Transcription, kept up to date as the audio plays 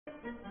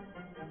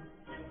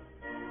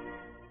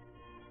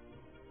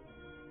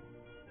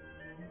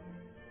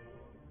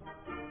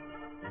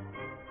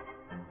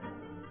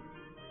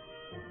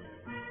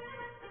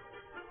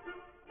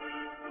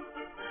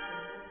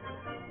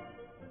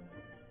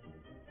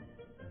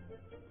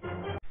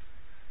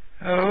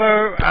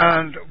Hello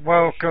and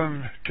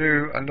welcome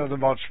to another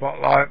mod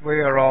spotlight. We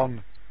are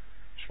on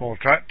small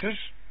tractors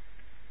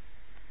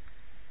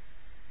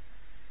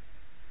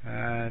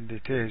and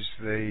it is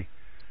the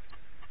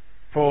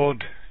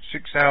Ford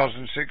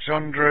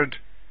 6600,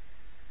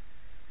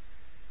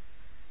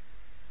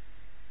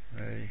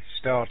 the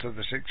start of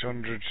the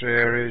 600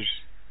 series.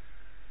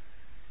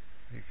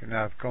 You can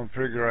have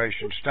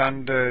configuration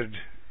standard,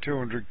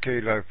 200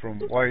 kilo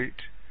front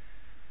weight,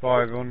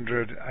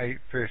 500,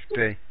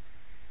 850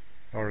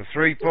 or a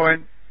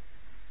 3-point.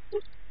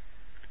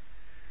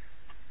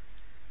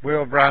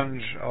 Wheel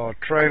brands are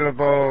Trailer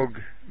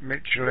Bug,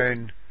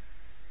 Michelin.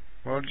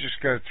 We'll just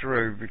go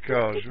through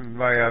because we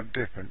may have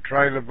different.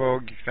 Trailer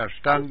Bug, you can have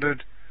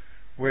standard,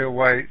 wheel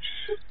weights,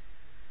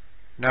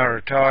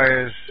 narrow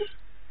tyres,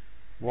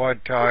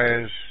 wide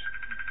tyres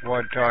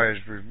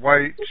with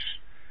weights,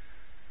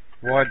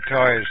 wide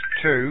tyres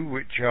 2,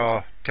 which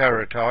are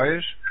Terra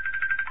tyres,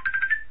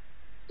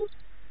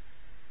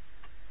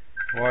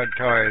 wide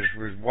tyres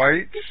with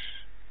weights,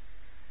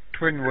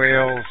 twin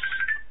wheels,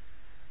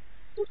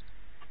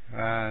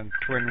 and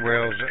twin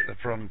wheels at the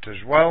front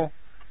as well.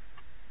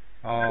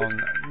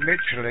 On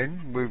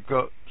Michelin we've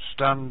got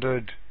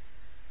standard,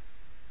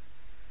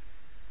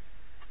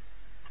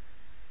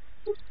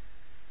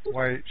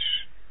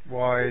 weights,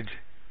 wide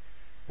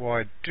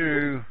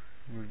 2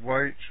 with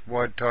weights,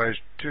 wide tyres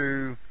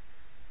 2,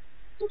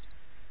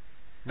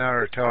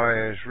 narrow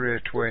tyres, rear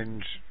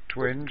twins,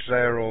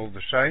 they're all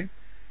the same.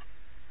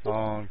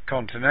 On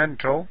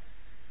Continental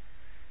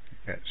you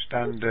get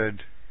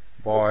standard,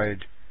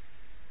 wide,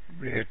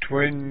 rear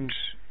twins,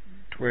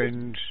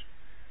 and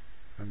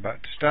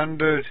back to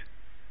standard,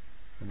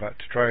 and back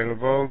to Trailer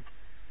Bug.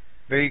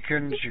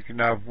 Beacons, you can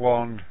have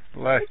one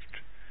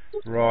left,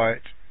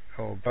 right,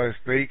 or both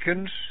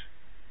beacons.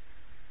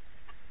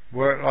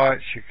 Work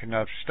lights, you can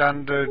have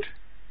standard,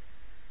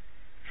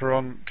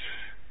 front,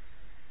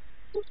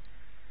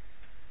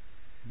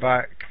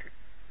 back,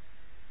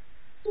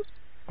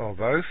 or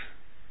both.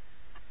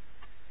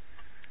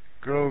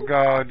 Grill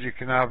guard you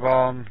can have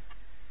on,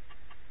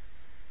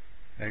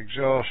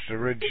 exhaust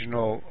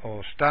original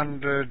or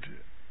standard,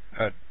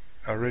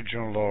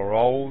 original or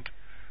old.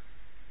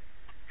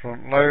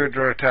 Front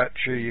loader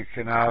attacher you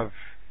can have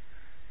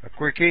a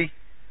quickie.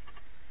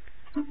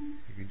 You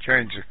can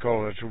change the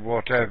colour to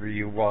whatever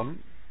you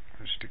want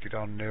and stick it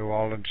on New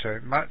Holland so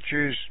it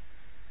matches.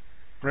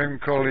 Rim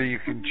colour you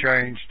can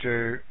change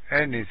to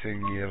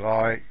anything you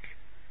like,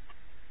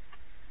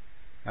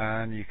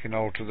 and you can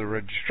alter the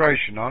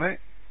registration on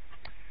it.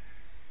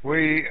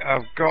 We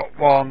have got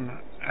one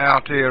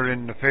out here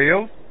in the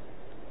field,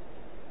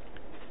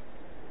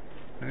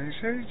 and you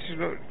see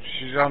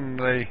she's on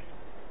the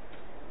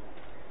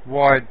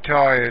wide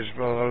tyres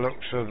by the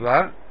looks of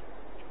that.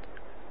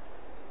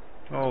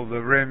 All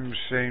the rims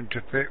seem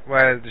to fit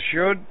where they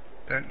should,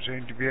 don't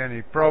seem to be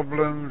any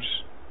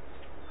problems.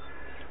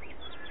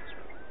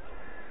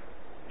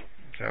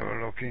 Let's have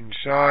a look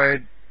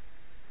inside.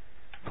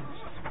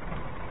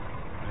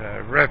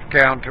 The rev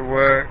counter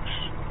works.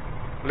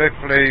 Lift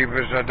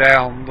levers are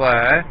down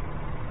there.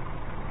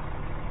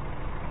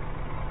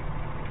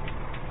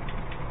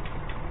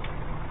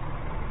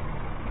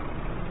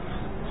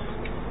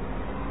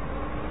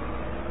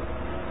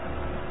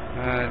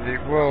 And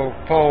it will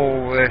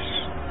pull this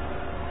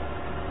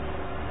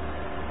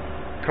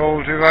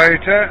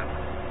cultivator.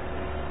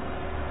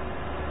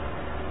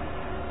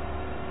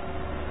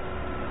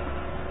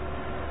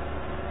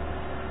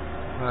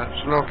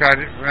 Let's look at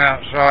it from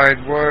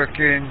outside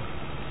working.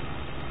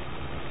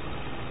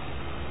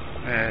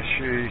 There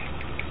she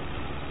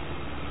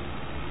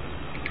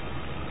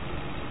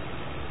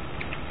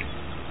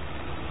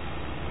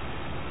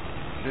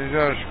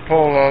does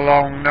pull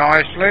along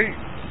nicely.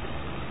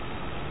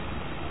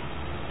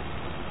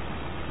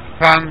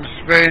 Pan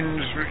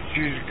spins, which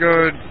is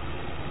good.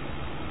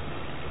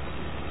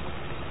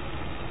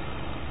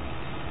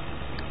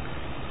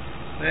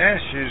 Yeah,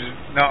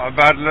 she's not a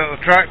bad little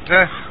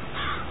tractor.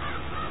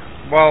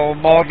 Well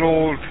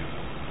modelled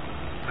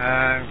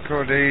and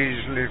could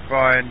easily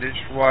find its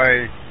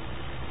way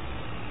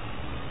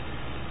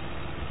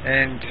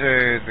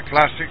into the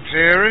Classic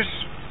series.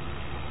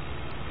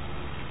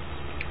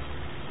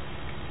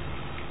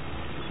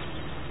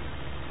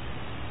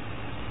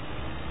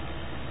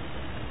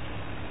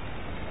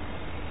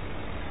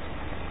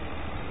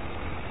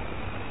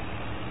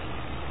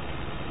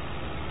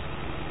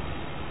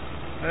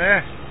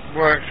 Yeah,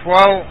 works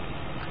well.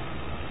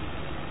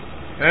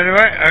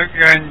 Anyway, I hope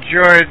you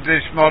enjoyed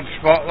this mod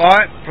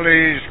spotlight.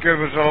 Please give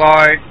us a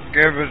like,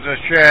 give us a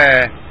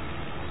share,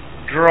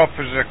 drop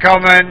us a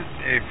comment.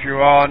 If you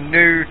are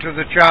new to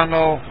the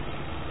channel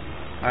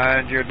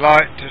and you'd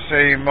like to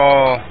see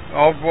more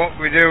of what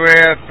we do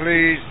here,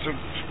 please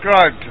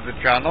subscribe to the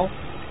channel.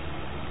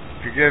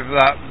 If you give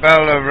that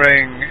bell a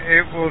ring,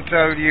 it will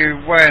tell you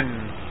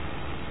when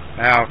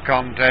our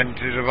content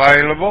is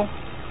available.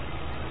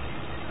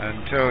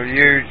 Until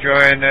you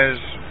join us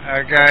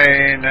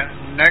again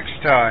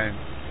next time,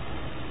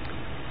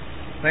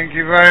 Thank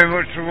you very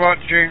much for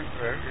watching.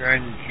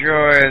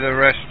 Enjoy the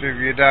rest of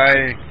your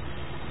day.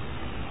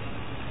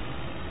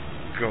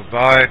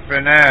 Goodbye for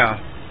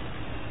now.